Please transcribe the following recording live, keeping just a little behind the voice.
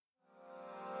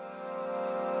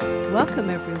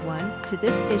Welcome, everyone, to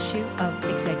this issue of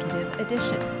Executive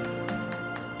Edition.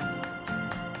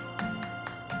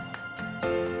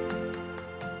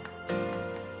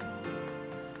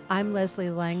 I'm Leslie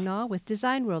Langnaw with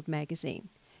Design World Magazine.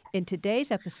 In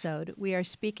today's episode, we are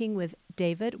speaking with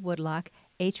David Woodlock,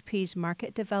 HP's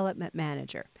Market Development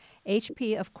Manager.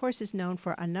 HP, of course, is known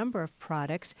for a number of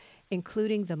products,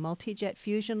 including the Multi-Jet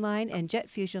Fusion line and Jet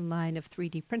Fusion line of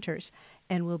 3D printers,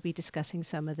 and we'll be discussing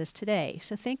some of this today.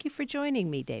 So thank you for joining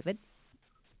me, David.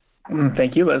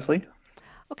 Thank you, Leslie.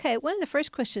 Okay, one of the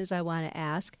first questions I want to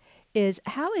ask is,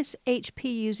 how is HP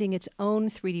using its own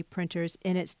 3D printers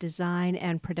in its design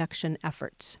and production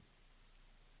efforts?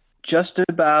 Just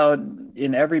about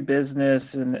in every business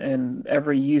and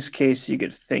every use case you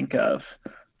could think of.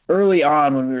 Early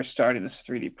on when we were starting this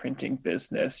 3D printing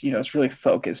business, it's really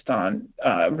focused on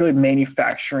really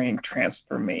manufacturing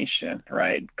transformation,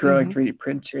 right? Growing 3D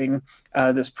printing out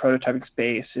of this prototyping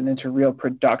space and into real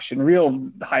production, real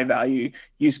high value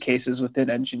use cases within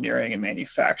engineering and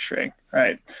manufacturing,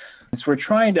 right? So we're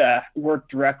trying to work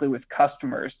directly with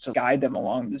customers to guide them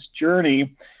along this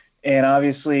journey. And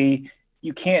obviously,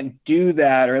 you can't do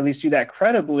that, or at least do that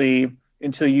credibly,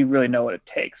 until you really know what it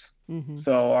takes.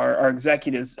 So our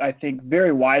executives, I think,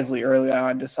 very wisely early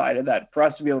on decided that for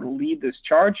us to be able to lead this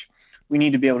charge, we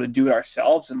need to be able to do it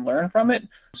ourselves and learn from it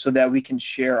so that we can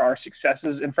share our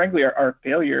successes and, frankly, our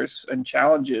failures and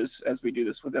challenges as we do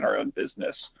this within our own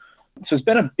business. So it's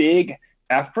been a big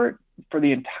effort for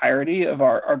the entirety of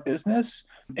our business.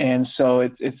 And so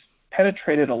it's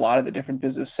penetrated a lot of the different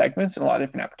business segments and a lot of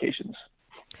different applications.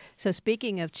 So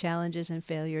speaking of challenges and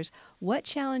failures, what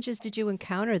challenges did you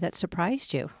encounter that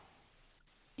surprised you?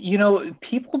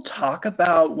 People talk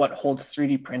about what holds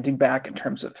 3D printing back in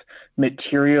terms of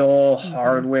material,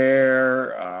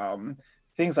 hardware,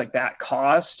 things like that,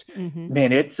 cost.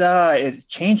 Man, it's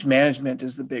change management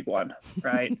is the big one,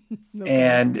 right? Okay.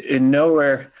 And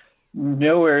nowhere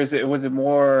was it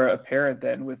more apparent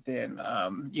than within,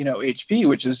 HP,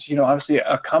 which is, obviously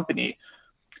a company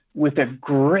with a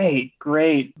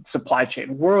great supply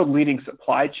chain, world-leading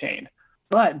supply chain.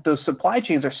 But those supply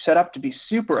chains are set up to be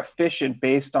super efficient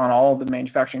based on all of the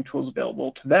manufacturing tools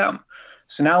available to them.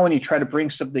 So now when you try to bring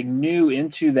something new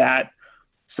into that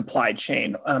supply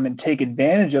chain and take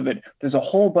advantage of it, there's a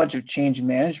whole bunch of change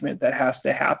management that has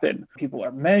to happen. People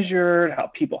are measured,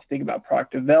 how people think about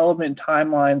product development,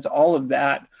 timelines, all of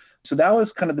that. So that was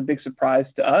kind of the big surprise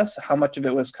to us, how much of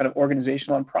it was kind of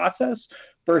organizational and process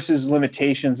versus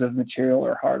limitations of material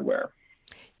or hardware.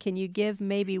 Can you give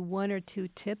maybe one or two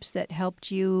tips that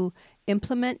helped you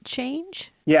implement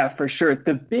change? Yeah, for sure.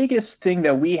 The biggest thing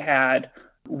that we had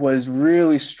was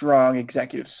really strong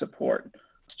executive support.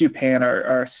 Stu Pan,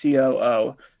 our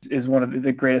COO, is one of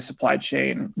the greatest supply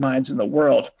chain minds in the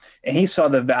world. And he saw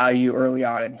the value early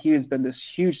on, and he has been this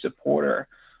huge supporter.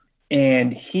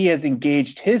 And he has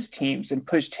engaged his teams and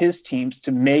pushed his teams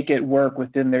to make it work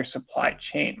within their supply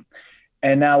chain.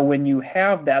 And now when you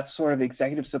have that sort of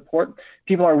executive support,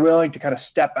 people are willing to kind of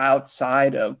step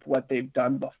outside of what they've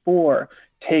done before,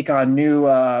 take on new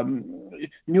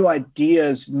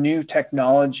ideas, new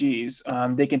technologies.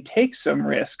 They can take some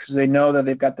risks because they know that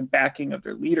they've got the backing of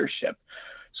their leadership.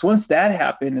 So once that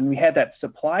happened and we had that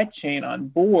supply chain on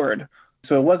board,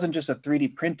 so it wasn't just a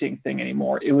 3D printing thing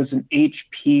anymore, it was an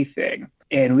HP thing.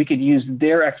 And we could use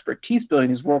their expertise building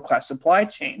these world-class supply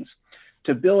chains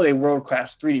to build a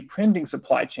world-class 3D printing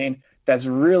supply chain. That's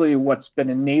really what's been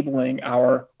enabling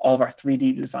all of our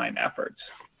 3D design efforts.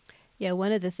 Yeah,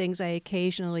 one of the things I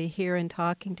occasionally hear in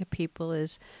talking to people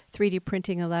is 3D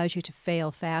printing allows you to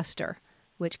fail faster,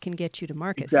 which can get you to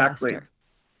market faster.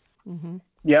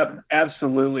 Yep,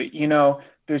 absolutely.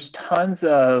 There's tons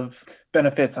of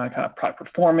benefits on kind of product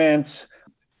performance,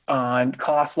 on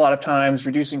cost a lot of times,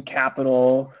 reducing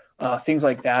capital, things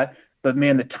like that. But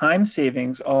man, the time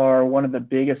savings are one of the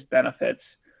biggest benefits.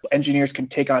 Engineers can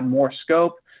take on more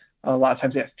scope. A lot of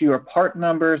times they have fewer part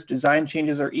numbers. Design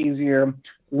changes are easier.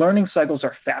 Learning cycles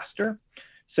are faster.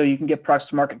 So you can get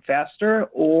products to market faster,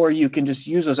 or you can just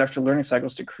use those extra learning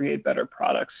cycles to create better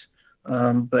products.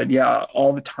 But yeah,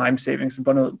 all the time savings have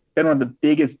been one of the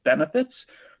biggest benefits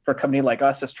for a company like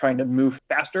us that's trying to move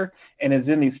faster and is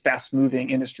in these fast-moving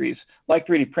industries like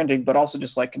 3D printing, but also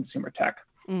just like consumer tech.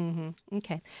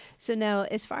 Okay. So now,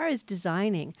 as far as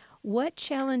designing, what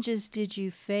challenges did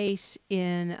you face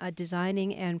in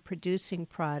designing and producing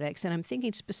products? And I'm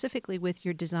thinking specifically with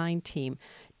your design team.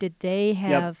 Did they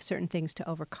have certain things to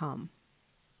overcome?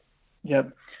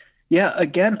 Yep. Yeah,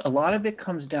 again, a lot of it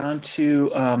comes down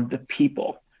to the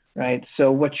people. right?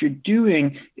 So what you're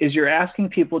doing is you're asking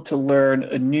people to learn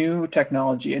a new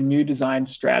technology and new design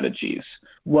strategies.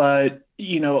 What,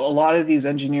 a lot of these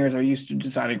engineers are used to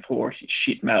designing for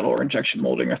sheet metal or injection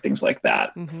molding or things like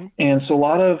that. Mm-hmm. And so a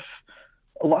lot of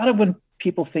when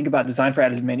people think about design for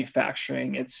additive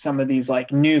manufacturing, it's some of these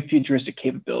like new futuristic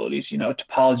capabilities,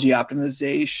 topology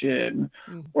optimization,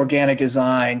 Mm-hmm. organic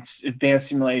design, advanced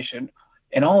simulation,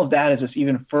 and all of that is just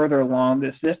even further along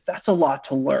that's a lot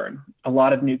to learn, a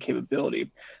lot of new capability.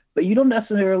 But you don't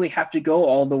necessarily have to go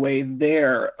all the way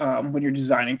there when you're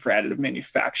designing for additive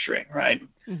manufacturing, right?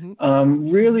 Mm-hmm.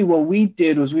 Really, what we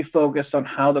did was we focused on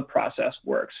how the process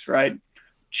works, right?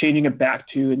 Changing it back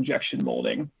to injection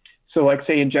molding. So, like,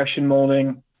 say, injection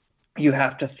molding, you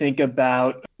have to think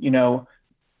about,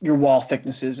 your wall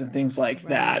thicknesses and things like Right.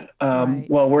 that. Right.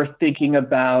 Well, we're thinking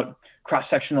about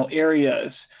cross-sectional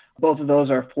areas. Both of those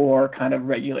are for kind of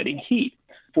regulating heat.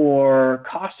 For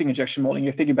costing injection molding,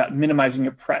 you're thinking about minimizing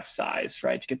your press size,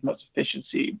 right, to get the most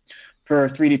efficiency. For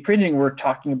 3D printing, we're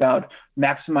talking about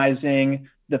maximizing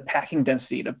the packing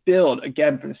density to build,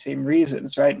 again, for the same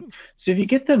reasons, right? So if you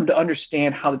get them to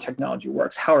understand how the technology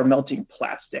works, how we're melting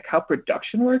plastic, how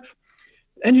production works,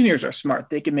 engineers are smart.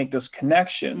 They can make those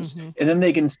connections, Mm-hmm. and then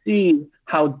they can see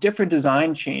how different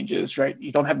design changes, right?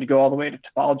 You don't have to go all the way to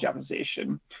topology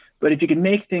optimization, but if you can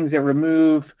make things that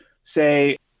remove,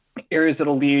 say, areas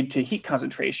that'll lead to heat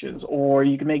concentrations, or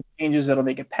you can make changes that'll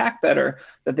make it pack better,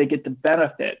 that they get the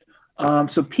benefit.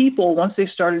 So people, once they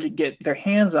started to get their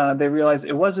hands on it, they realized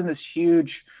it wasn't this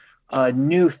huge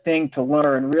new thing to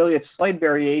learn. Really, it's slight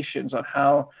variations on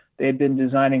how they had been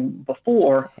designing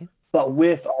before, Okay. but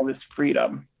with all this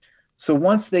freedom. So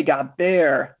once they got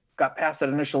past that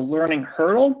initial learning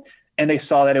hurdle, and they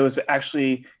saw that it was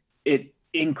actually, it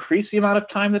increased the amount of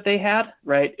time that they had,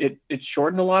 right? It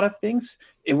shortened a lot of things.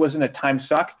 It wasn't a time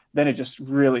suck. Then it just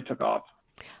really took off.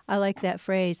 I like that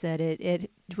phrase that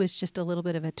it was just a little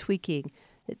bit of a tweaking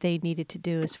that they needed to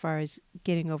do as far as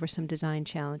getting over some design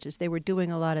challenges. They were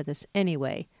doing a lot of this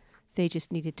anyway. They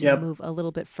just needed to Yep. move a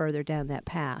little bit further down that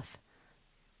path.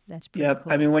 That's pretty Yep. I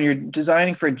cool. mean, when you're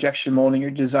designing for injection molding,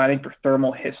 you're designing for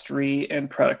thermal history and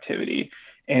productivity.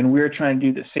 And we're trying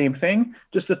to do the same thing,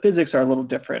 just the physics are a little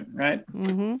different, right?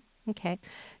 Mm-hmm. Okay.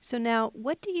 So now,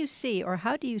 what do you see, or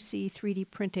how do you see 3D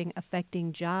printing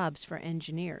affecting jobs for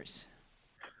engineers?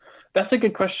 That's a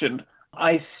good question.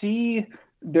 I see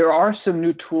there are some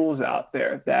new tools out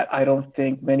there that I don't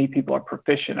think many people are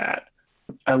proficient at.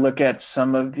 I look at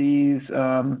some of these,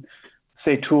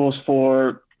 say, tools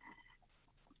for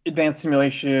advanced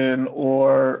simulation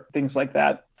or things like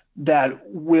that, that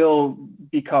will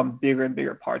become bigger and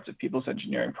bigger parts of people's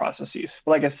engineering processes.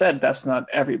 But like I said, that's not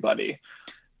everybody.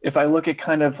 If I look at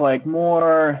kind of like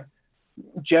more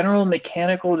general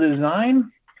mechanical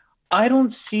design, I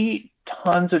don't see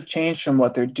tons of change from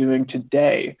what they're doing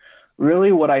today.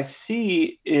 Really, what I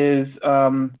see is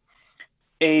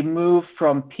a move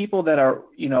from people that are,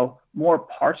 more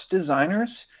parts designers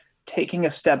taking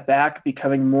a step back,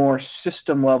 becoming more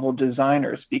system level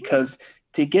designers. Because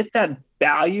to get that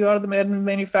value out of the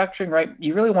manufacturing, right,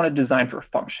 you really want to design for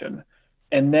function.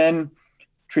 And then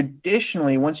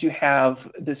traditionally, once you have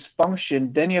this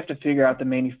function, then you have to figure out the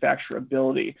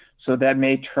manufacturability. So that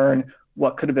may turn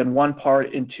what could have been one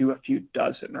part into a few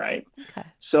dozen, right? Okay.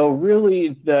 So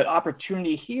really the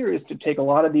opportunity here is to take a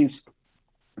lot of these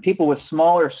people with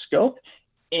smaller scope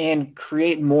and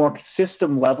create more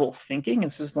system level thinking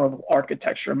and system level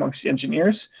architecture amongst the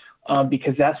engineers,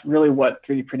 because that's really what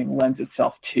 3D printing lends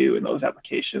itself to in those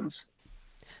applications.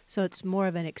 So it's more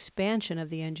of an expansion of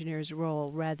the engineer's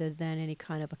role rather than any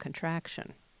kind of a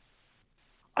contraction.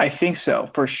 I think so,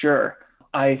 for sure.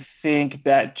 I think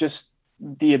that just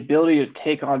the ability to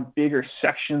take on bigger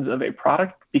sections of a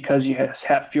product because you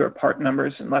have fewer part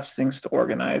numbers and less things to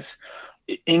organize,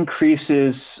 it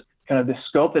increases kind of the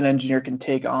scope an engineer can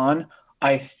take on.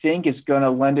 I think is going to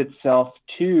lend itself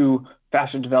to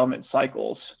faster development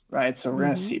cycles, right? So we're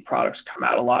going to Mm-hmm. see products come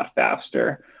out a lot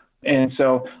faster. And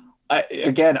so,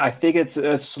 I think it's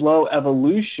a slow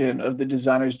evolution of the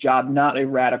designer's job, not a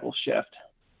radical shift.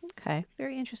 Okay.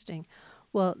 Very interesting.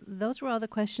 Well, those were all the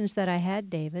questions that I had,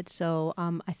 David. So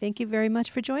I thank you very much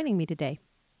for joining me today.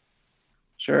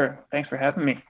 Sure. Thanks for having me.